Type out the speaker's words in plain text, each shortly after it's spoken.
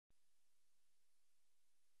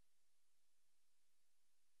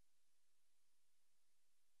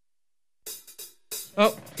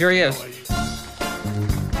Here he is.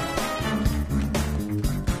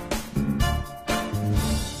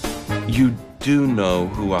 You do know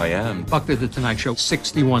who I am. Buck did The Tonight Show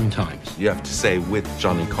 61 times. You have to say with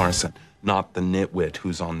Johnny Carson, not the nitwit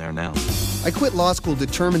who's on there now. I quit law school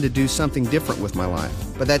determined to do something different with my life,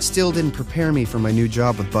 but that still didn't prepare me for my new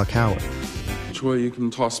job with Buck Howard. Which way you can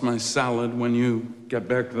toss my salad when you get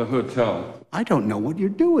back to the hotel? I don't know what you're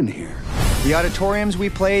doing here. The auditoriums we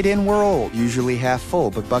played in were old, usually half full,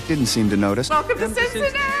 but Buck didn't seem to notice. Welcome to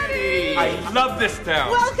Cincinnati! I love this town.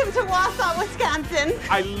 Welcome to Wausau, Wisconsin.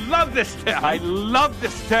 I love this town. I love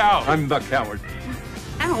this town. I'm Buck Howard.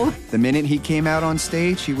 Ow. The minute he came out on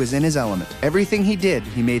stage, he was in his element. Everything he did,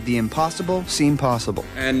 he made the impossible seem possible.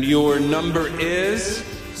 And your number is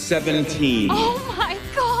 17. Oh my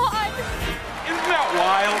God! Isn't that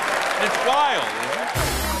wild? It's wild, isn't it?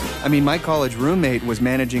 I mean, my college roommate was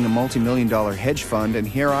managing a multi-million-dollar hedge fund, and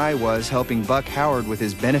here I was helping Buck Howard with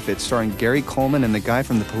his benefits starring Gary Coleman and the guy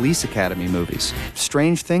from the Police Academy movies.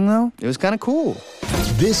 Strange thing, though, it was kind of cool.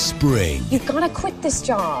 This spring, You've got to quit this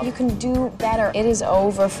job. You can do better. It is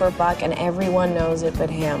over for Buck, and everyone knows it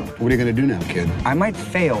but him. What are you going to do now, kid? I might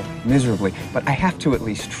fail miserably, but I have to at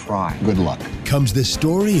least try. Good luck. comes the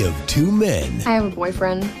story of two men I have a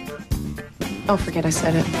boyfriend. Oh, forget I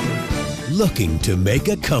said it. looking to make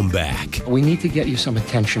a comeback. We need to get you some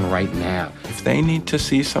attention right now. If they need to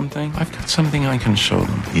see something, I've got something I can show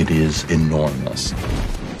them. It is enormous.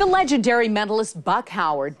 The legendary mentalist Buck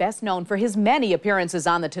Howard, best known for his many appearances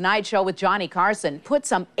on The Tonight Show with Johnny Carson, put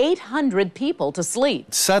some 800 people to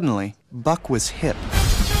sleep. Suddenly, Buck was hip.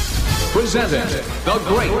 Presenting the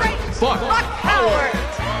great Buck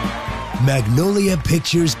Howard. Magnolia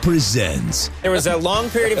Pictures presents. There was a long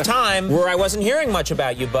period of time where I wasn't hearing much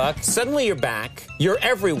about you, Buck. Suddenly you're back. You're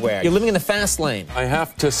everywhere. You're living in the fast lane. I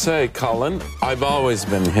have to say, Colin, I've always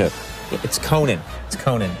been hip. It's Conan. It's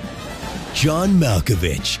Conan. John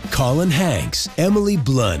Malkovich, Colin Hanks, Emily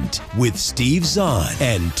Blunt, with Steve Zahn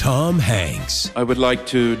and Tom Hanks. I would like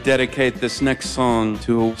to dedicate this next song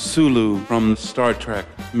to Sulu from Star Trek.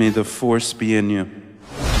 May the Force be in you.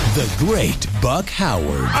 The great Buck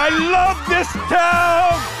Howard. I love this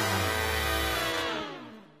town!